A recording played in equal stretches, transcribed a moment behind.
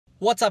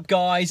What's up,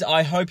 guys?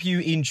 I hope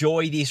you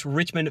enjoy this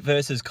Richmond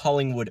versus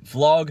Collingwood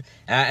vlog.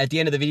 At the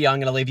end of the video, I'm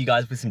going to leave you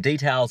guys with some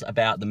details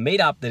about the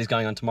meetup that is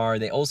going on tomorrow.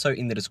 They're also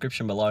in the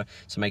description below,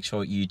 so make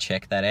sure you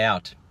check that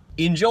out.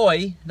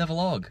 Enjoy the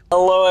vlog.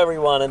 Hello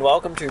everyone and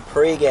welcome to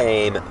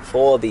pre-game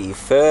for the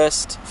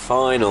first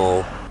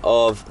final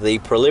of the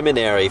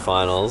preliminary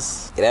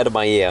finals. Get out of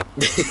my ear.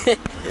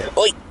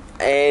 Oi!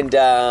 And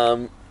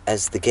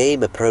as the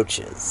game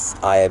approaches,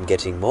 I am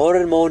getting more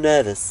and more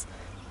nervous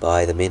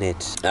by the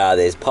minute.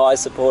 There's Pie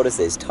supporters,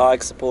 there's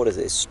Tigers supporters,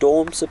 there's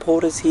Storm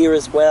supporters here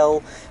as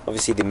well.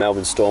 Obviously the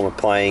Melbourne Storm are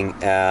playing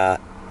the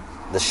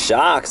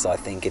Sharks, I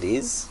think it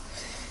is.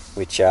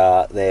 Which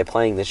they're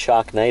playing the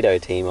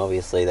Sharknado team,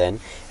 obviously. Then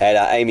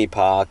at Amy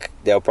Park,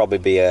 there'll probably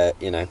be a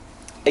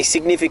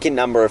significant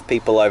number of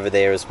people over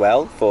there as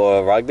well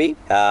for rugby.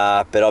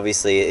 But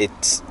obviously,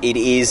 it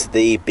is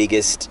the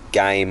biggest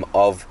game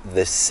of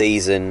the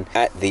season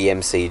at the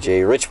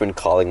MCG, Richmond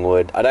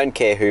Collingwood. I don't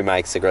care who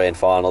makes the grand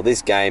final.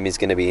 This game is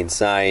going to be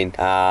insane,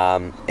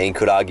 and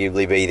could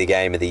arguably be the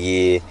game of the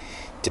year,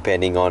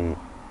 depending on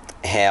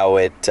how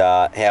it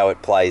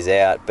plays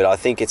out. But I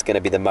think it's going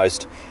to be the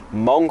most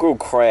mongrel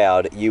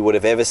crowd you would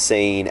have ever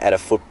seen at a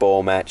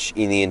football match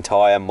in the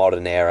entire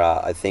modern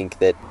era. I think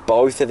that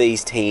both of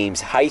these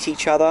teams hate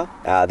each other,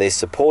 their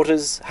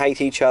supporters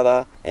hate each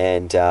other,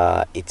 and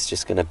it's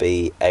just going to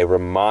be a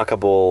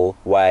remarkable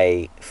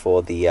way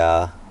for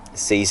the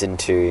season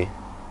to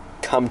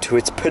come to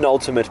its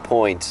penultimate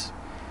point,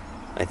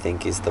 I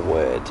think is the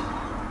word.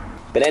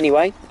 But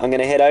anyway, I'm going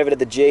to head over to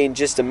the G in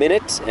just a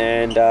minute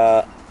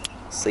and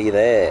see you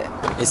there.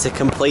 It's a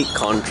complete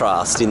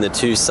contrast in the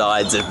two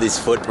sides of this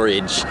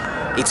footbridge.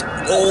 It's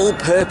all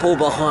purple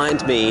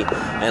behind me,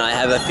 and I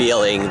have a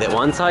feeling that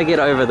once I get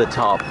over the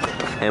top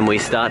and we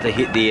start to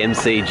hit the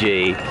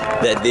MCG,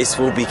 that this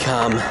will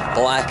become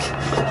black,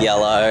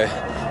 yellow,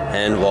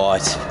 and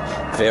white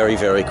very,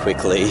 very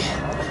quickly.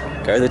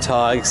 Go the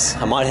Tigers.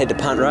 I might head to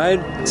Punt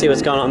Road, see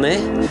what's going on there,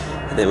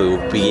 and then we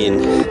will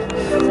begin.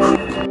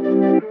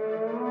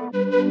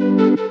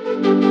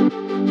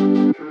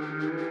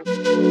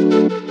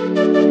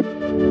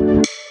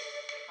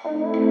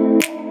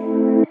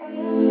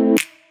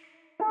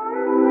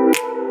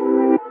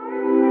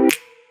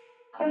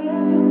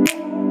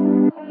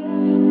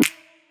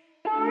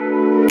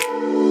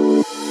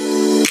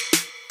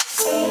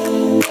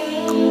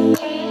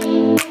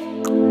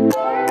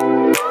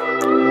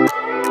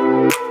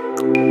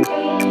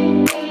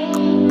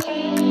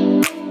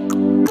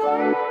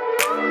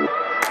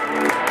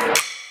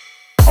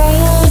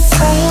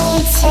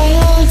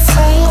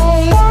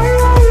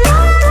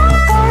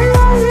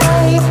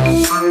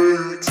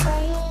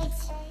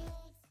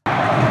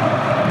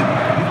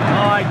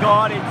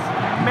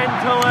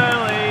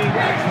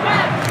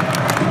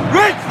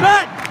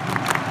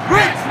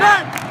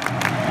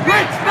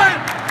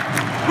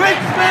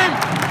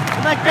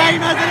 The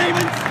game hasn't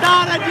even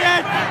started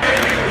yet!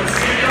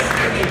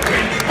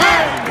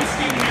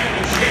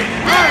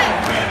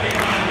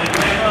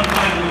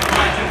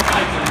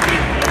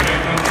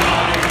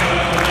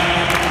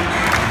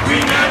 We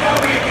never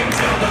weaken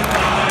till the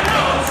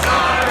final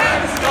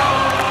siren's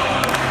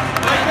gone.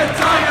 Like the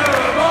tiger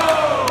of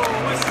old,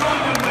 we're strong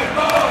and we're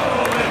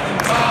bold. With the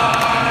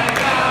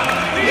tiger,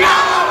 the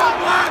yellow and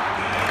black,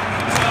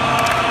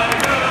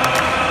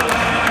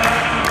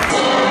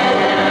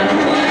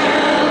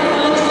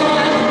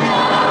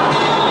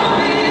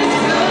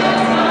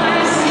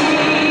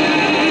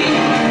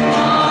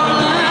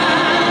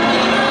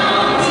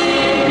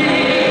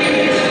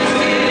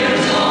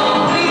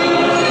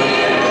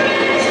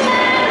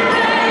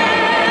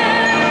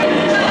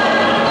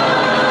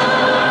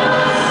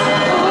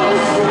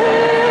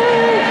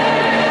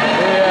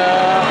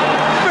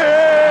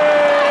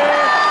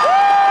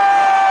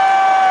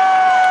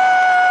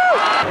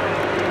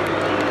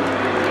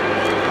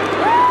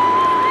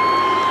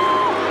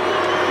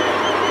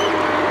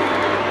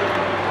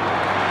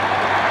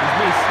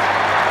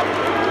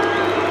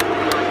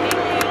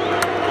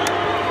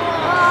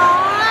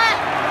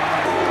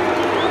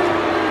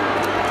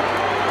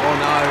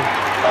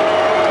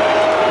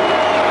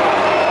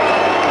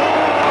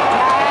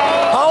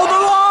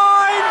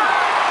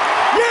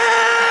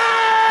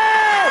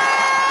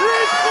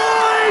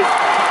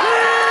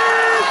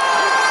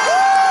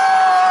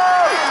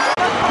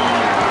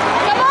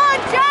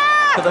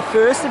 the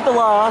first of the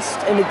last,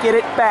 and to get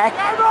it back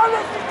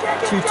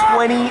to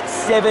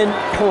 27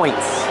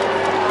 points.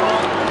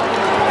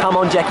 Come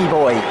on, Jackie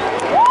boy.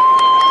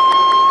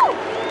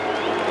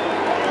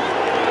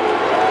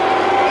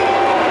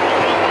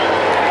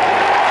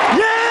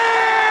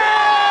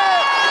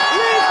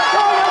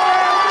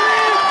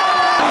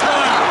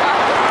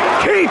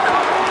 Keep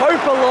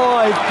hope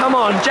alive. Come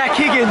on, Jack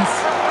Higgins,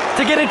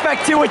 to get it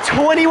back to a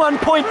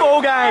 21-point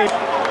ball game.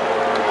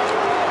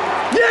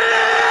 Yeah!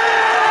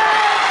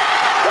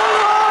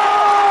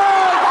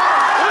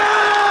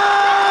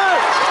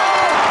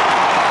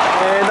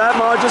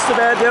 Just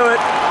about do it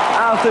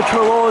after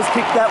Trelaws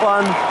kicked that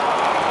one.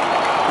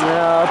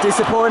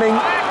 Disappointing.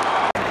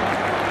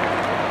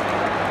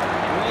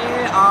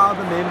 Where are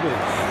the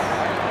members?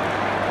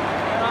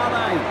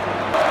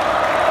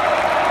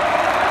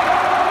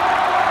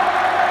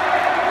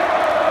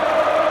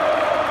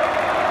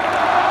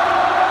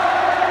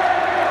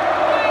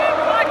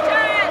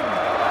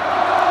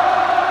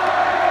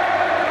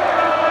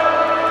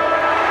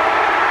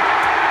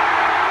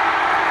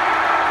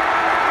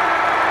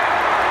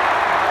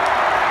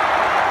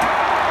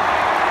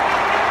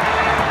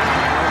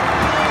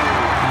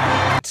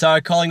 So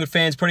Collingwood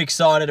fans pretty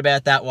excited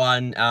about that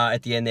one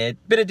at the end there.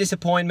 Bit of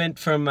disappointment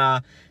from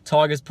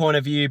Tigers' point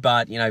of view,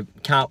 but you know,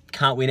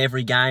 can't win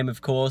every game, of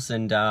course,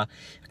 and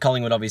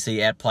Collingwood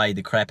obviously outplayed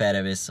the crap out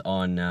of us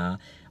on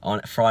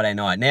Friday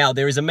night. Now,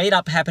 there is a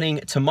meetup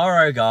happening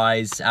tomorrow,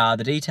 guys.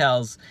 The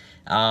details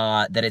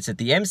that it's at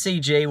the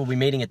MCG. We'll be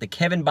meeting at the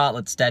Kevin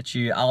Bartlett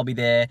statue. I'll be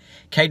there.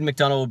 Caden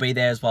McDonald will be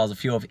there, as well as a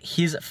few of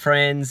his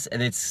friends.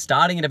 And it's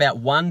starting at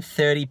about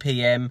 1:30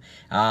 p.m.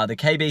 The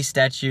KB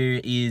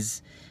statue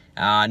is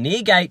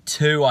near gate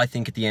 2, I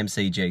think, at the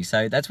MCG.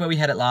 So that's where we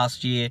had it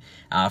last year.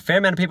 A fair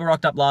amount of people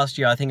rocked up last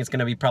year. I think it's going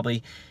to be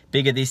probably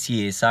bigger this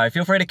year. So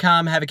feel free to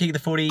come, have a kick of the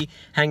footy,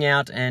 hang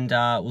out, and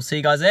we'll see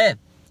you guys there.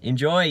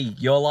 Enjoy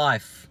your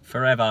life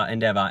forever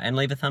and ever, and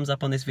leave a thumbs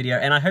up on this video,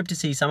 and I hope to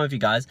see some of you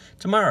guys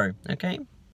tomorrow, okay?